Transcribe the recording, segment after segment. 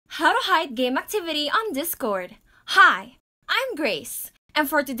How to hide game activity on Discord. Hi, I'm Grace, and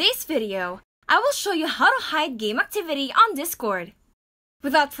for today's video, I will show you how to hide game activity on Discord.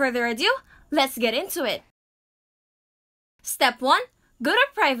 Without further ado, let's get into it. Step 1. Go to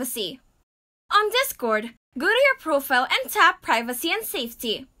Privacy. On Discord, go to your profile and tap Privacy and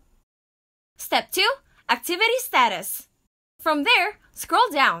Safety. Step 2. Activity Status. From there, scroll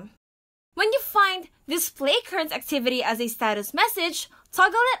down. When you find Display Current Activity as a status message,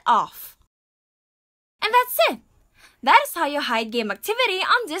 toggle it off. And that's it! That is how you hide game activity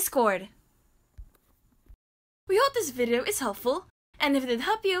on Discord. We hope this video is helpful, and if it did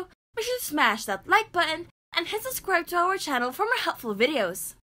help you, be sure to smash that like button and hit subscribe to our channel for more helpful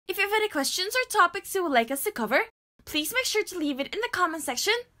videos. If you have any questions or topics you would like us to cover, please make sure to leave it in the comment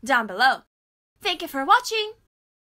section down below. Thank you for watching!